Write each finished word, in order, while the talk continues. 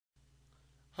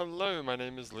Hello, my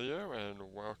name is Leo,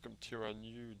 and welcome to a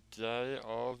new day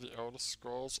of the Elder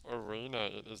Scrolls Arena.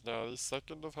 It is now the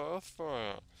 2nd of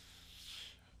Hearthfire.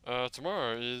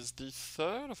 Tomorrow is the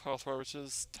 3rd of Hearthfire, which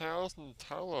is Towers and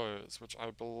Talos, which I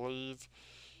believe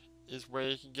is where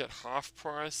you can get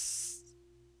half-price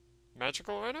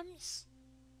magical items?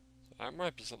 That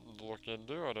might be something to look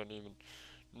into. I don't even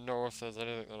know if there's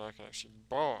anything that I can actually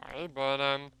buy, but,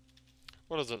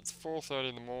 what is it? It's 4:30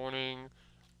 in the morning.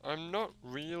 I'm not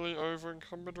really over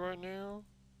encumbered right now.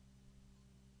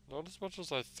 Not as much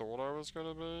as I thought I was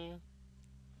gonna be.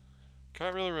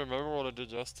 Can't really remember what I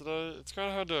did yesterday. It's kind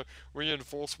of hard to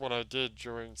reinforce what I did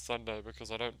during Sunday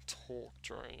because I don't talk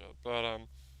during it. But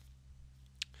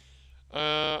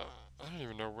I don't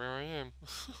even know where I am.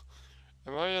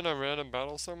 Am I in a random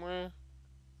battle somewhere?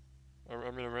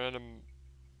 I'm in a random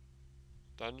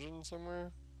dungeon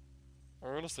somewhere? I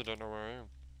honestly don't know where I am.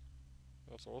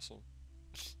 That's awesome.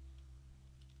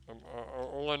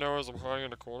 All I know is I'm hiding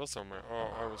in a corner somewhere. Oh,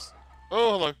 I was.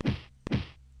 Oh, hello.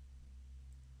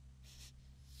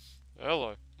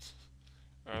 Hello.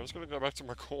 I'm just gonna go back to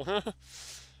my corner.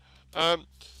 um,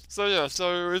 so yeah,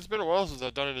 so it's been a while since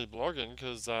I've done any blogging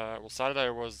because well, Saturday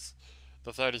was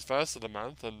the 31st of the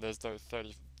month, and there's no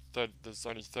 30 there's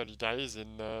only 30 days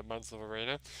in the months of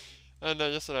Arena. And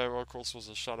yesterday, well, of course, was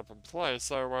a shut up and play.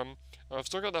 So I've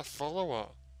still got that follower.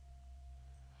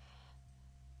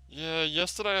 Yeah,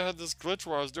 yesterday I had this glitch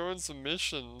where I was doing some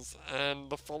missions, and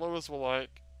the followers were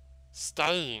like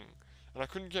staying, and I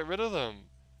couldn't get rid of them.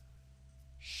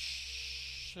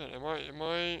 Shit,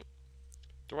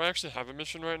 do I actually have a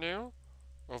mission right now?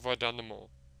 Or have I done them all?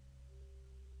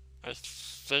 I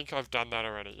think I've done that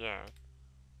already, yeah.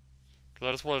 Because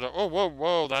I just wanted to, oh, whoa,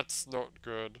 whoa, that's not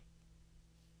good.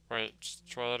 Wait, just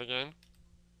try that again.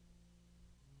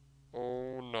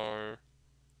 Oh no.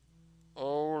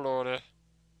 Oh lordy.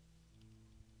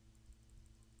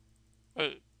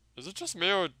 Wait, is it just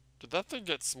me or did that thing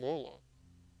get smaller?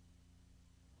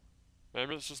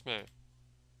 Maybe it's just me.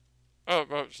 Oh,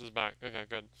 she's back. Okay,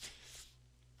 good.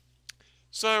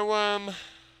 So,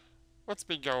 what's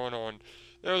been going on?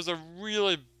 There was a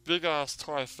really big ass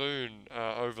typhoon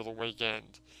over the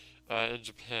weekend in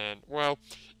Japan. Well,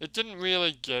 it didn't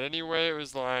really get anywhere. It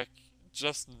was like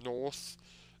just west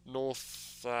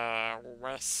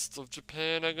of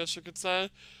Japan, I guess you could say.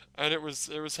 And it was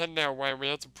heading our way. And we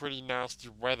had some pretty nasty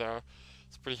weather.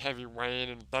 It's pretty heavy rain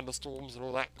and thunderstorms and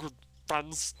all that good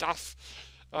fun stuff.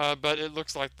 But it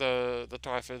looks like the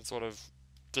typhoon sort of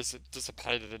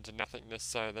dissipated into nothingness.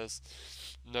 So there's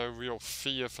no real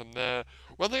fear from there.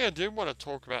 One thing I did want to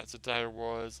talk about today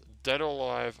was Dead or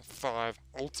Alive 5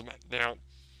 Ultimate. Now,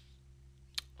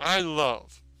 I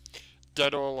love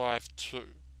Dead or Alive 2.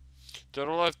 Dead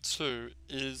or Alive 2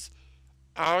 is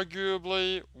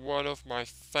arguably one of my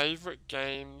favorite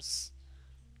games,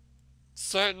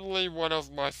 certainly one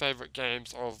of my favorite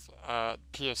games of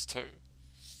PS2.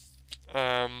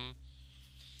 Um,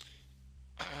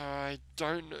 I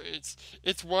don't know.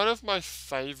 It's one of my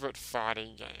favorite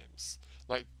fighting games.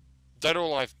 Like Dead or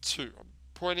Alive 2. I'm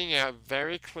pointing out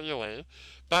very clearly.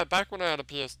 Back when I had a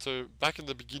PS2, back in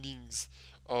the beginnings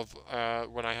of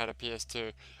when I had a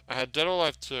PS2, I had Dead or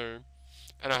Alive 2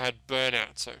 and I had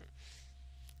Burnout 2.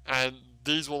 And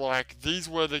these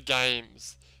were the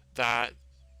games that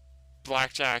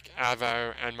Blackjack,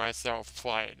 Avo, and myself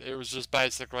played. It was just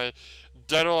basically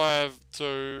Dead or Alive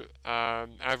 2,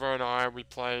 Avo and I, we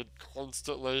played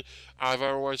constantly.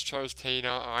 Avo always chose Tina,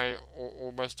 I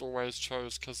almost always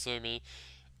chose Kasumi,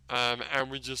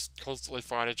 and we just constantly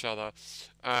fight each other.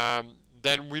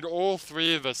 Then we'd all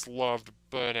three of us loved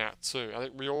Burnout 2. I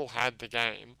think we all had the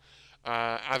game.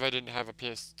 Avo didn't have a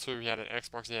PS2, he had an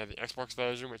Xbox, he had the Xbox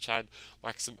version, which had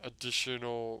like some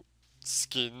additional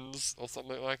skins or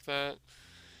something like that.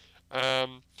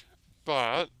 Um,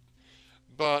 but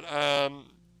but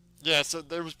yeah, so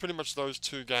there was pretty much those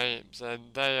two games,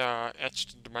 and they are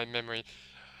etched into my memory.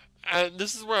 And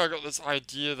this is where I got this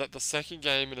idea that the second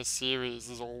game in a series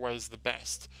is always the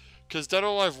best. Because Dead or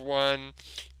Alive 1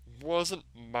 wasn't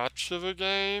much of a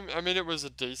game. I mean, it was a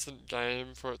decent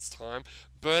game for its time.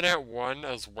 Burnout 1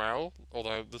 as well,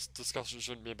 although this discussion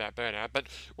shouldn't be about Burnout, but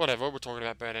whatever, we're talking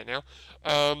about Burnout now.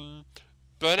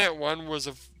 Burnout 1 was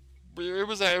it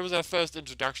was our first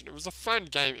introduction. It was a fun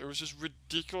game. It was just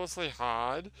ridiculously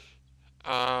hard.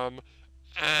 Um,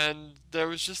 and there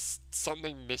was just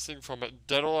something missing from it.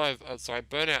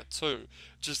 Burnout 2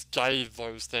 just gave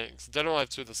those things. Dead or Alive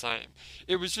 2 the same.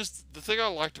 It was just, the thing I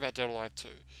liked about Dead or Alive 2,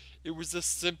 it was a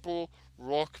simple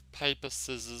rock, paper,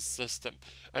 scissors system.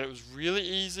 And it was really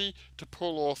easy to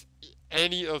pull off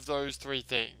any of those three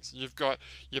things. You've got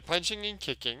your punching and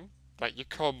kicking, like your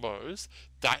combos.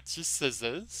 That's your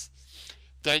scissors.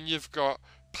 Then you've got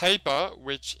paper,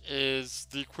 which is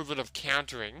the equivalent of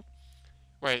countering.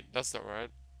 Wait, that's not right.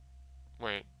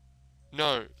 Wait.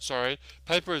 No, sorry.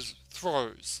 Paper is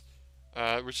throws,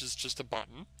 which is just a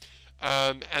button.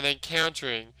 And then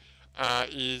countering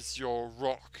is your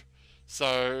rock.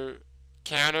 So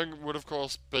countering would of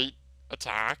course beat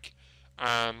attack.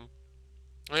 I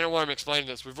don't know why I'm explaining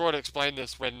this. We've already explained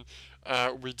this when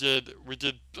we did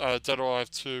Dead or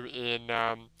Alive 2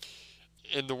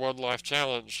 in the One Life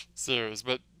Challenge series.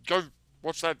 But go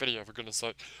watch that video for goodness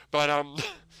sake. But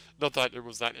not that it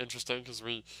was that interesting because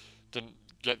we didn't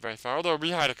get very far. Although we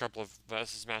had a couple of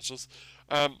versus matches.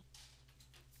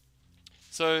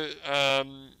 So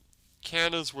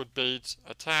counters would beat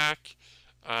attack,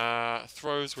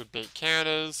 throws would beat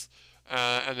counters,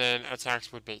 and then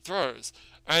attacks would beat throws.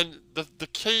 And the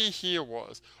key here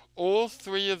was all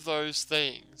three of those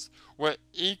things were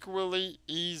equally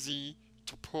easy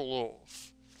to pull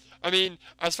off. I mean,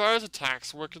 as far as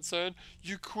attacks were concerned,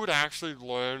 you could actually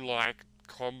learn like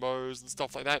combos and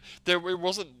stuff like that. It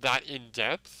wasn't that in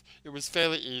depth. It was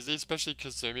fairly easy, especially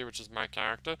Kazumi, which is my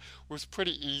character, was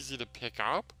pretty easy to pick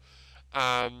up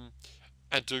and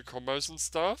do combos and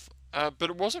stuff. But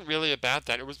it wasn't really about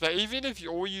that. It was that even if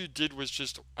all you did was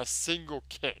just a single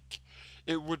kick,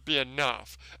 it would be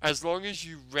enough. As long as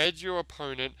you read your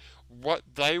opponent, what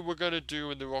they were going to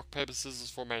do in the rock, paper, scissors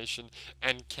formation,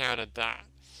 and countered that.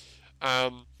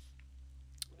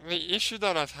 The issue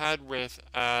that I've had with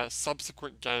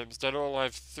subsequent games, Dead or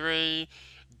Alive 3,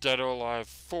 Dead or Alive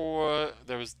 4,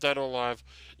 there was Dead or Alive,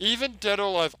 even Dead or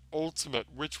Alive Ultimate,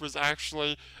 which was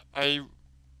actually I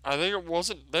think it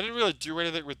wasn't, they didn't really do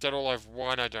anything with Dead or Alive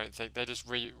 1, I don't think, they just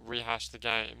rehashed the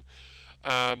game.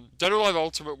 Dead or Alive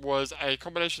Ultimate was a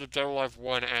combination of Dead or Alive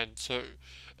 1 and 2.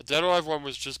 Dead or Alive 1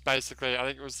 was just basically, I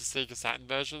think it was the Sega Saturn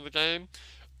version of the game,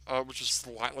 which is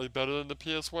slightly better than the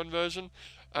PS1 version.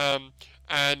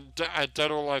 And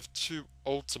Dead or Alive 2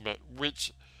 Ultimate,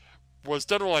 which was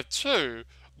Dead or Alive 2,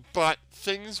 but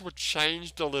things were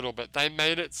changed a little bit. They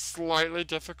made it slightly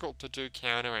difficult to do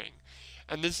countering.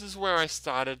 And this is where I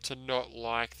started to not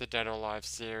like the Dead or Alive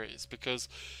series, because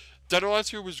Dead or Alive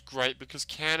 2 was great because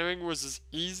countering was as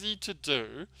easy to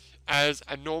do as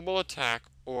a normal attack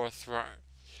or a throw.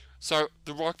 So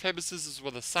the rock, paper, scissors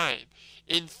were the same.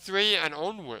 In 3 and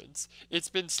onwards, it's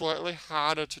been slightly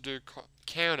harder to do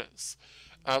counters.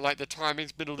 Like the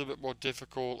timing's been a little bit more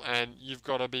difficult, and you've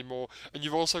got to be more. And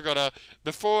you've also got to.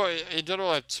 Before in Dead or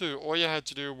Alive 2, all you had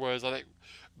to do was, I think,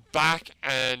 back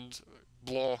and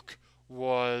block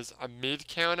was a mid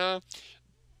counter.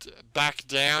 Back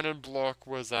down and block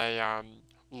was a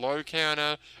low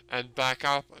counter, and back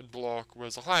up and block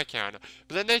was a high counter.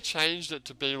 But then they changed it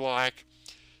to be like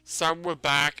some were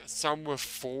back, some were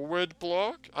forward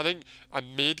block. I think a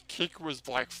mid kick was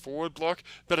like forward block,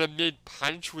 but a mid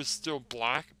punch was still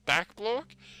back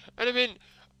block. And I mean,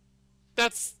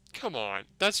 come on,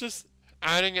 that's just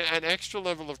adding an extra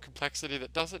level of complexity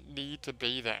that doesn't need to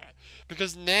be there.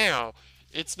 Because now,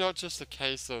 it's not just a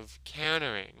case of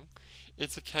countering,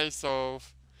 it's a case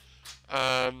of,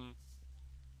 I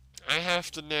have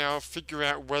to now figure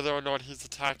out whether or not his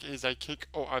attack is a kick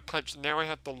or a punch. Now I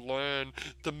have to learn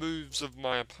the moves of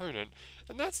my opponent.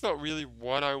 And that's not really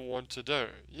what I want to do.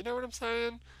 You know what I'm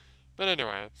saying? But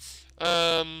anyway.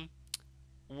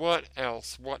 What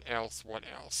else?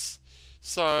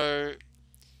 So,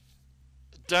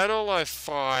 Dead or Alive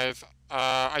 5.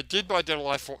 I did buy Dead or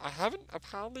Alive 4. I've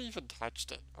hardly even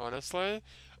touched it, honestly.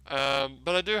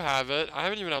 But I do have it. I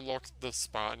haven't even unlocked the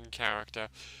Spartan character.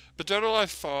 But Dead or Alive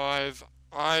 5,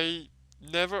 I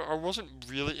wasn't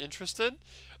really interested.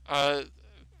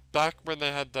 Back when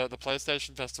they had the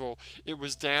PlayStation Festival, it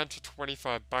was down to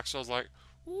 $25. I was like,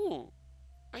 ooh,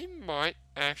 I might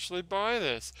actually buy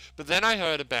this. But then I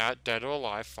heard about Dead or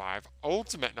Alive 5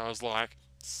 Ultimate, and I was like,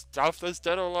 stuff this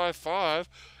Dead or Alive 5.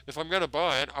 If I'm going to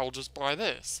buy it, I'll just buy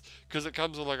this. Because it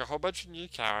comes with like a whole bunch of new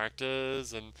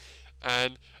characters, and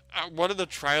one of the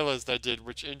trailers they did,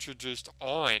 which introduced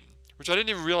Ein, which I didn't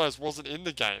even realize wasn't in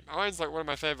the game. Ein's like one of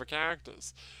my favorite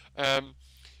characters.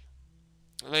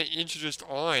 They introduced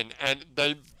Ein, and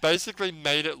they basically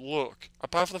made it look,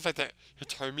 apart from the fact that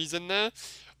Hitomi's in there,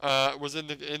 was in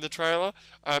the trailer,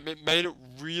 it made it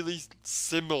really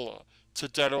similar to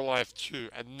Dead or Alive 2,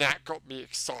 and that got me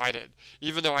excited,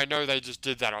 even though I know they just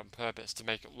did that on purpose to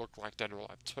make it look like Dead or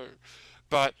Alive 2.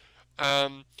 But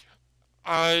I'm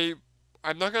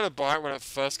not going to buy it when it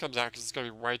first comes out because it's going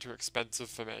to be way too expensive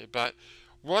for me. But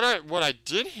what I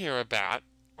did hear about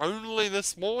only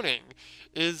this morning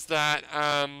is that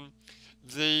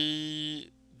the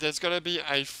there's going to be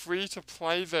a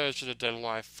free-to-play version of Dead or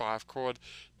Alive 5 called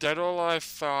Dead or Alive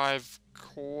 5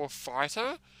 Core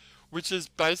Fighter, which is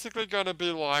basically going to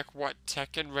be like what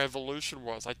Tekken Revolution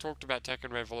was. I talked about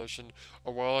Tekken Revolution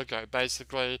a while ago.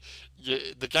 Basically,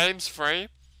 the game's free.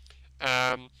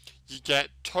 Um, you get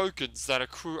tokens that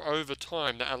accrue over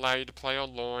time that allow you to play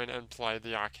online and play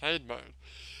the arcade mode.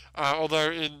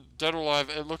 Although in Dead or Alive,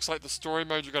 it looks like the story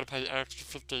mode you've got to pay an extra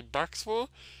 $15 for,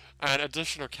 and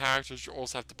additional characters you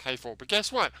also have to pay for. But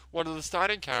guess what? One of the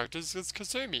starting characters is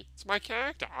Kasumi. It's my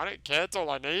character. I don't care. It's all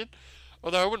I need.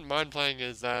 Although I wouldn't mind playing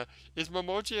as, is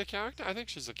Momoji a character? I think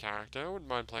she's a character. I wouldn't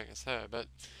mind playing as her, but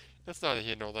that's neither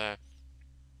here nor there.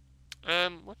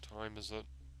 What time is it?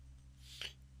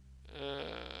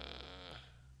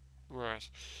 Right.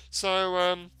 So,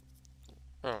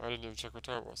 oh, I didn't even check what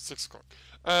time it was. 6 o'clock.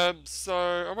 So,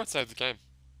 I might save the game.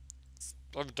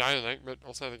 I haven't done anything, but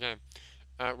I'll save the game.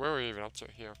 Where are we even up to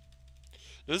here?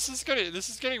 This is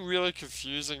getting really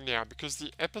confusing now because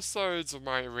the episodes of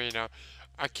my arena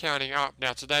are counting up.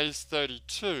 Now today's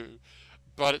 32,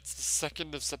 but it's the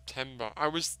 2nd of September. I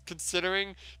was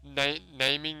considering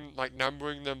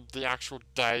numbering them the actual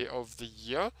day of the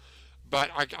year,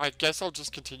 but I guess I'll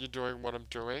just continue doing what I'm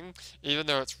doing, even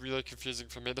though it's really confusing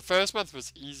for me. The first month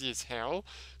was easy as hell,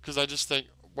 because I just think,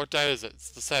 what day is it? It's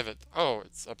the 7th. Oh,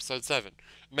 it's episode 7.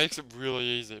 It makes it really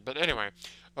easy. But anyway,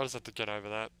 I'll just have to get over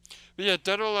that. But yeah,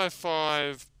 Dead or Alive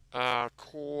 5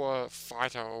 Core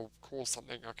Fighter, or Core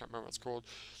something, I can't remember what it's called,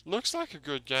 looks like a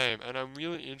good game, and I'm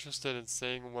really interested in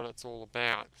seeing what it's all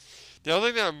about. The other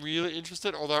thing that I'm really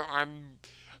interested, although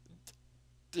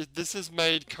this has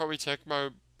made Koei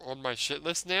Tecmo on my shit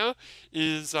list now,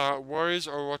 is Warriors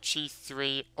Orochi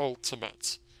 3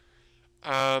 Ultimate.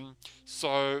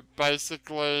 So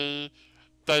basically,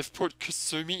 they've put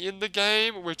Kasumi in the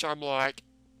game, which I'm like,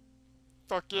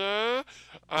 fuck yeah.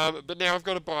 But now I've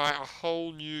got to buy a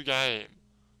whole new game.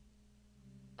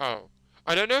 Oh.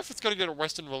 I don't know if it's going to get a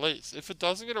Western release. If it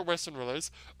doesn't get a Western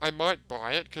release, I might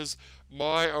buy it, because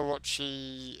my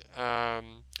Orochi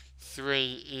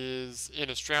 3 is in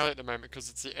Australia at the moment, because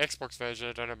it's the Xbox version.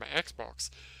 I don't have my Xbox.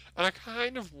 And I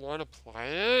kind of want to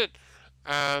play it.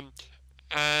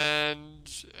 And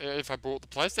if I bought the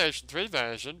PlayStation 3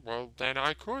 version, well, then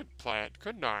I could play it,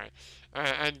 couldn't I?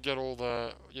 And get all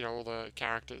the, all the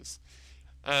characters.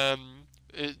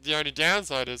 The only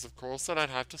downside is, of course, that I'd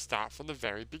have to start from the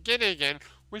very beginning again,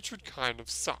 which would kind of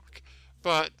suck.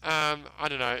 But, I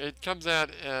don't know, it comes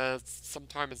out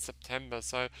sometime in September,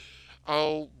 so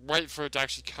I'll wait for it to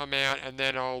actually come out, and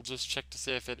then I'll just check to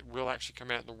see if it will actually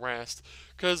come out in the West.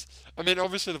 Because, I mean,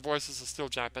 obviously the voices are still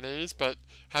Japanese, but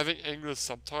having English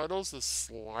subtitles is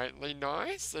slightly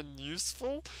nice and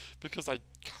useful, because I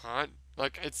can't,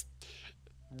 it's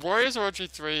Warriors Orochi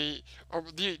 3,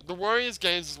 the Warriors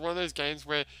games is one of those games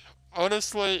where,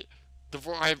 honestly,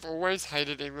 I've always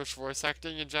hated English voice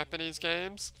acting in Japanese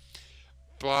games,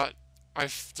 but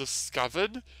I've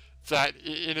discovered that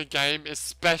in a game,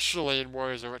 especially in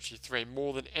Warriors Orochi 3,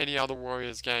 more than any other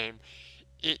Warriors game,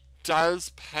 it does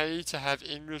pay to have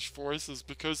English voices,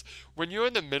 because when you're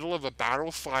in the middle of a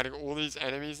battle fighting all these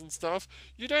enemies and stuff,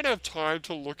 you don't have time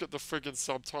to look at the friggin'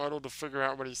 subtitle to figure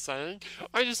out what he's saying.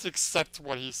 I just accept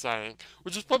what he's saying,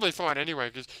 which is probably fine anyway,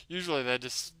 because usually they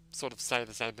just sort of say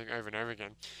the same thing over and over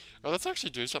again. Well, let's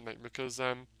actually do something, because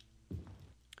I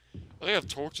think I've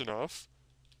talked enough.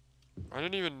 I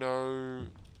don't even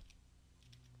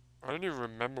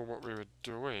remember what we were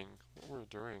doing.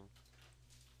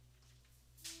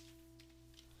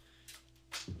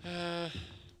 Oh,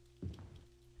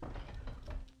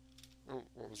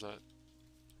 what was that?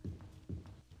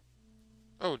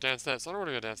 Oh, downstairs. I don't want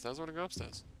to go downstairs. I want to go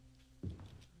upstairs.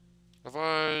 Have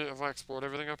I explored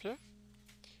everything up here?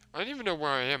 I don't even know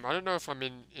where I am. I don't know if I'm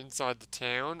inside the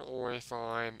town or if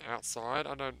I'm outside.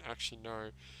 I don't actually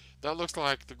know. That looks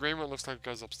like, the green one looks like it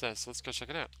goes upstairs, so let's go check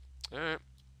it out. Alright.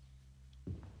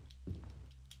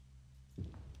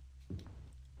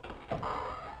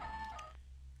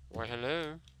 Why,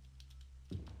 hello?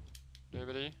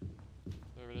 Nobody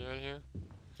out here?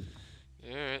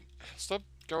 Alright. Stop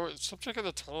checking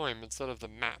the time instead of the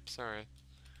map, sorry.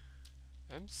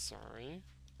 I'm sorry.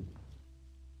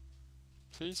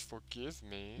 Please forgive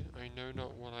me. I know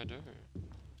not what I do.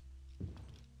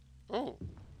 Oh.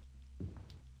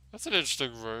 That's an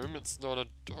interesting room. It's not a...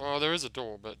 Oh, there is a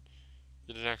door, but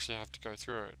you didn't actually have to go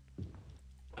through it.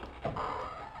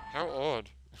 How odd.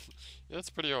 Yeah, that's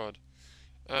pretty odd.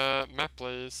 Map,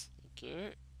 please.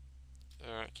 Okay.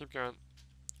 Alright, keep going.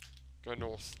 Go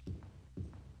north.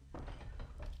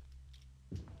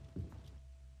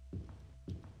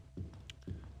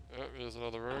 Oh, here's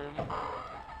another room.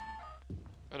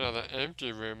 Another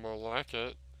empty room, more like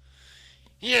it.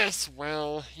 Yes,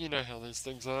 well, you know how these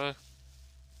things are.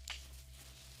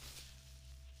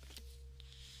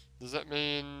 Does that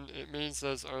mean... It means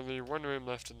there's only one room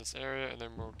left in this area, and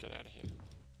then we'll get out of here.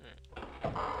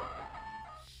 Alright.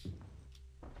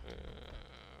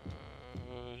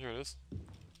 Here it is.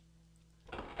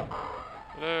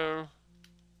 Hello?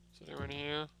 Is anyone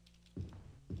here?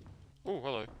 Oh,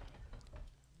 hello.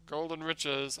 Golden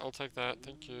riches, I'll take that.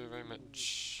 Thank you very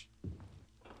much.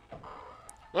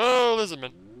 Oh,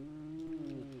 lizardman.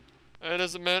 Hey,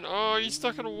 lizardman. Oh, you're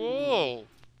stuck in a wall.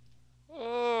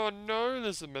 Oh, no,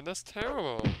 lizardman. That's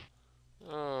terrible.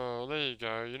 Oh, there you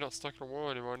go. You're not stuck in a wall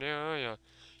anymore now, are you?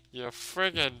 You're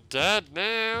friggin' dead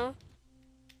now.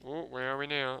 Oh, where are we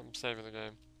now? I'm saving the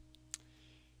game.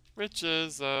 Which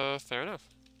is, fair enough.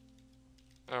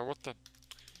 Oh, what the...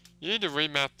 You need to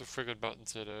remap the friggin'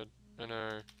 buttons here, dude. I know.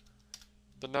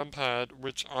 The numpad,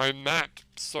 which I mapped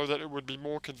so that it would be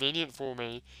more convenient for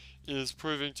me, is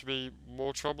proving to be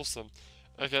more troublesome.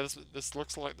 Okay, this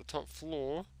looks like the top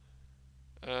floor.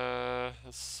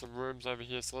 There's some rooms over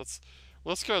here, so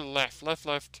let's go left,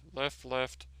 left.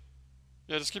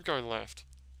 Yeah, just keep going left.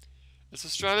 It's a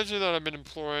strategy that I've been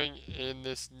employing in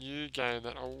this new game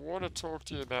that I want to talk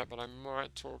to you about, but I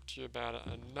might talk to you about it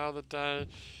another day,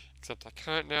 except I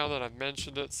can't now that I've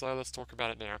mentioned it, so let's talk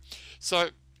about it now. So,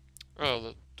 oh,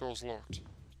 the door's locked.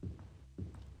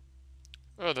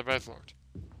 Oh, they're both locked.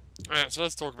 Alright, so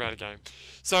let's talk about a game.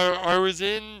 So, I was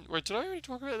in... Wait, did I already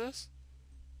talk about this?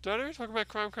 Did I already talk about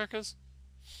Crime Crackers?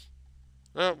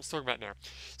 Well, let's talk about it now.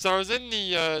 So I was in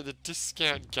the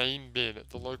discount game bin at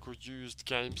the local used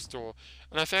game store,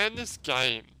 and I found this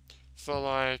game for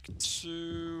like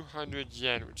 200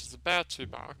 yen, which is about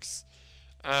 $2.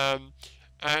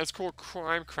 It's called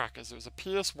Crime Crackers. It was a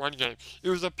PS1 game. It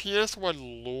was a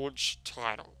PS1 launch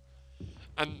title.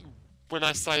 And when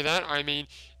I say that, I mean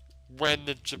when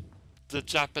the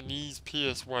Japanese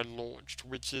PS1 launched,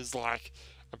 which is like,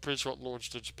 I'm pretty sure it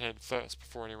launched in Japan first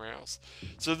before anywhere else.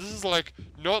 So this is like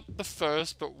not the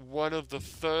first, but one of the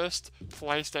first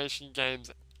PlayStation games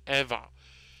ever.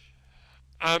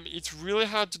 It's really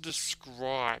hard to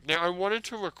describe. Now I wanted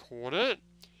to record it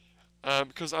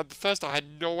because at the first I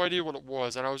had no idea what it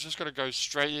was, and I was just going to go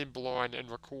straight in blind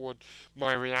and record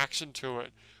my reaction to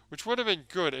it, which would have been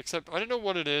good. Except I don't know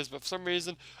what it is, but for some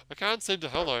reason I can't seem to.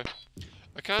 Hello.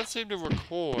 I can't seem to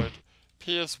record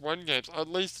PS1 games, at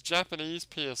least Japanese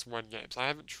PS1 games. I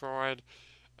haven't tried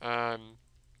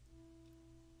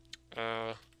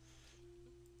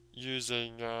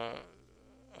using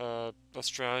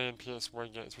Australian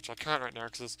PS1 games, which I can't right now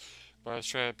because my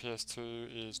Australian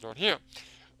PS2 is not here.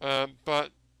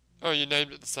 But, oh, you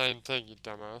named it the same thing, you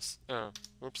dumbass. Oh,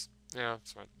 whoops. Yeah,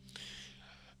 it's fine.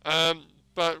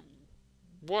 But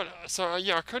so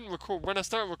yeah, I couldn't record. When I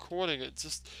started recording it,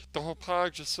 just the whole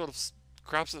park just sort of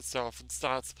grabs itself and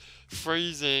starts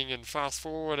freezing and fast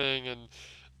forwarding and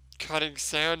cutting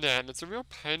sound out, and it's a real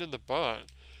pain in the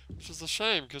butt, which is a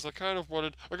shame because I kind of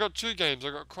wanted. I got two games. I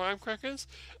got Crime Crackers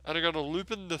and I got a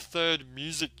Lupin the Third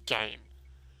music game,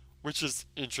 which is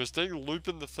interesting.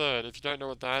 Lupin the Third. If you don't know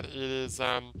what that is,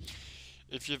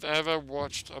 if you've ever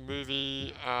watched a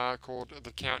movie called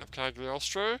The Count of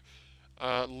Cagliostro.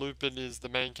 Lupin is the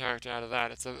main character out of that.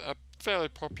 It's a fairly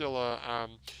popular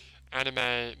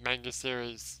anime manga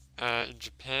series in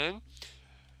Japan,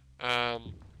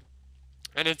 and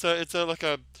it's a like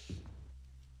a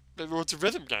well, it's a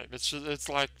rhythm game. It's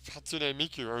like Hatsune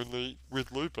Miku only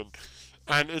with Lupin,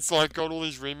 and it's like got all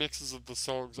these remixes of the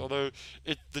songs. Although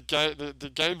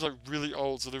the game's like really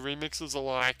old, so the remixes are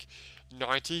like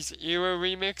 90s era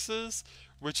remixes,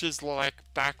 which is like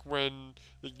back when,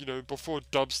 you know, before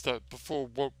dubstep, before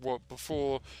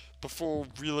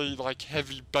really like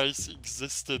heavy bass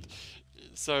existed.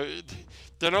 So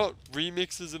they're not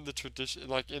remixes in the tradition,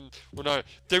 like in, well no,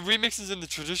 they're remixes in the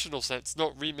traditional sense,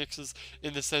 not remixes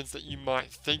in the sense that you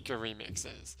might think a remix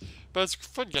is. But it's a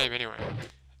fun game anyway.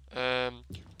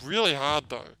 Really hard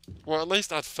though. Well, at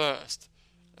least at first.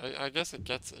 I guess it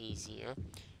gets easier.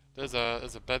 There's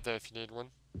a bed there if you need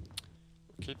one.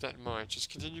 Keep that in mind. Just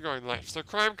continue going left. So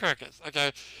Crime Crackers.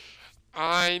 Okay,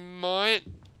 I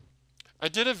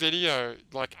did a video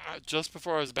like just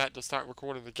before I was about to start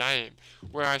recording the game,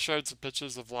 where I showed some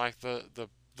pictures of like the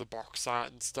box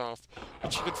art and stuff,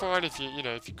 which you can find if you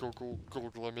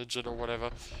Google image it or whatever.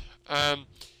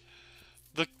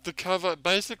 The cover,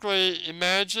 basically,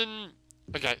 imagine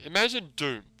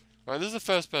Doom. Right, this is a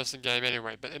first person game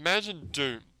anyway, but imagine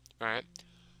Doom, right?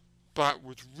 But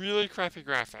with really crappy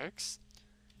graphics.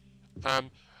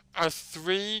 A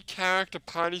 3-character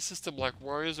party system like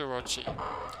Warriors Orochi.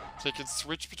 So you can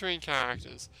switch between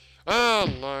characters. Oh,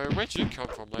 no. Where'd you come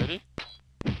from, lady?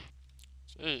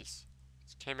 Jeez.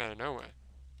 This came out of nowhere.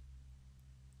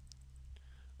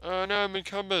 Oh, no, I'm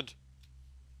encumbered.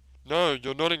 No,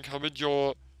 you're not encumbered.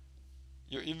 Your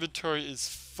inventory is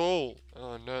full.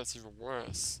 Oh, no, it's even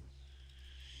worse.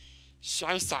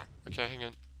 Scheiße. Okay, hang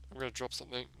on. I'm gonna drop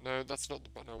something. No, that's not the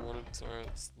button I wanted. Sorry,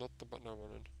 it's not the button I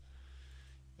wanted.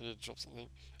 I did drop something.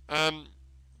 Um,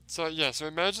 so yeah, so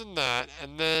imagine that,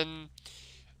 and then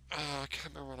I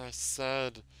can't remember what I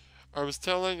said. I was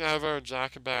telling Avo and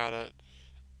Jack about it,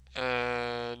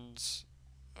 and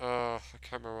I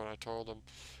can't remember what I told them.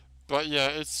 But yeah,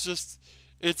 it's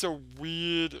a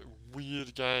weird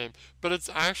game, but it's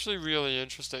actually really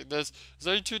interesting. There's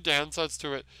only two downsides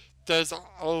to it. There's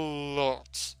a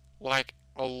lot, like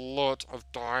a lot of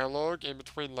dialogue in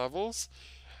between levels,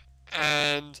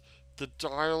 and the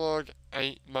dialogue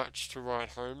ain't much to write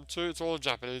home to. It's all in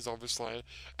Japanese, obviously,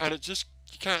 and it just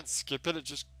you can't skip it. It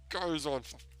just goes on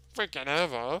for freaking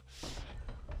ever.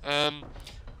 The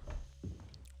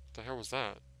hell was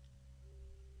that?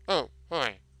 Oh,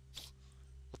 hi.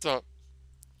 What's up?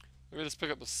 Let me just pick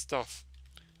up the stuff,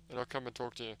 and I'll come and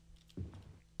talk to you.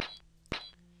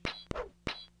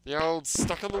 The old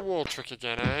stuck on the wall trick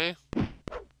again, eh?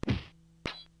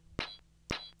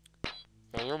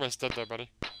 Oh, you're almost dead there,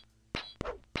 buddy.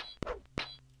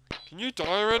 Can you die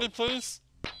already, please?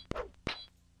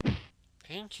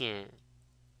 Thank you.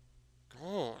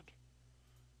 God.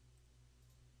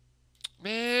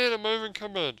 Man, I'm over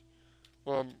encumbered.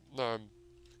 Well, no,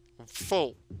 I'm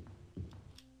full.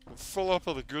 I'm full up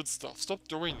of the good stuff. Stop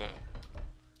doing that.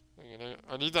 You know,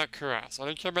 I need that cuirass. I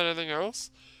don't care about anything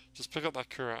else. Just pick up that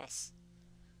cuirass.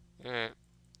 Alright.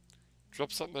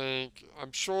 Drop something.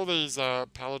 I'm sure these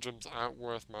palindromes aren't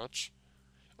worth much.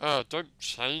 Don't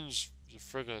change your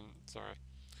friggin'... Sorry.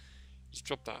 Just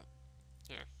drop that.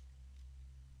 Yeah.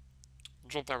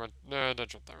 Drop that one. No, don't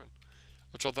drop that one.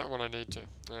 I'll drop that one I need to.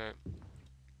 Alright.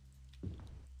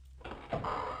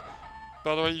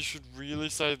 By the way, you should really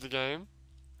save the game.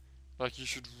 Like, you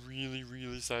should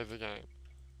really save the game.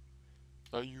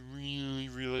 Like, you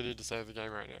really need to save the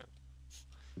game right now.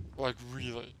 Like,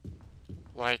 really.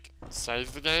 Like,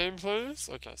 save the game, please?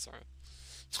 Okay, sorry.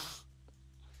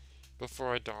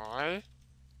 Before I die.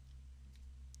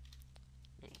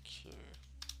 Thank you.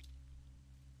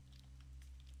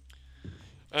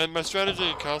 And my strategy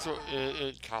in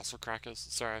Castle Crackers,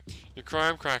 sorry, in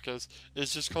Crime Crackers,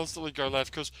 is just constantly go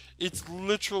left, because it's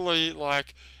literally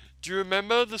like, do you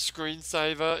remember the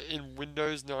screensaver in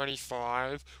Windows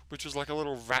 95, which was like a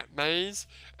little rat maze,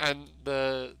 and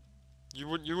you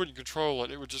wouldn't control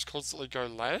it, it would just constantly go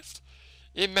left?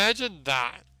 Imagine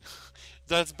that.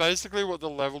 That's basically what the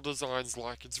level design's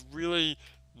like. It's really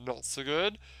not so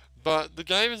good, but the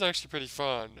game is actually pretty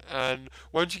fun, and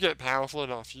once you get powerful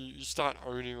enough, you start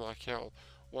owning like hell.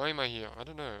 Why am I here? I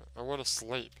don't know. I want to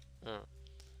sleep. Oh.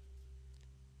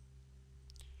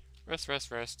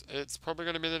 Rest. It's probably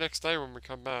going to be the next day when we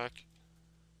come back.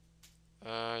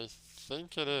 I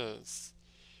think it is.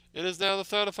 It is now the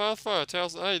 3rd of Pathfire.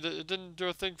 Tales. Hey, it didn't do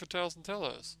a thing for Tales and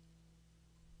Tellers.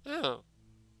 Oh.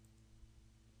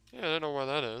 Yeah, I don't know why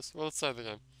that is. Well, let's save the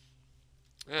game.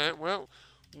 Alright, well,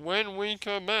 when we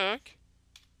come back,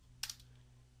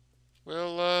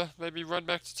 we'll maybe run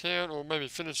back to town, or maybe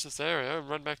finish this area and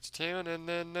run back to town, and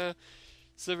then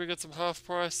see if we get some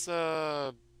half-price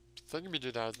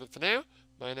thingamajiggies. But for now,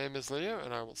 my name is Leo,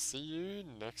 and I will see you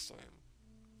next time.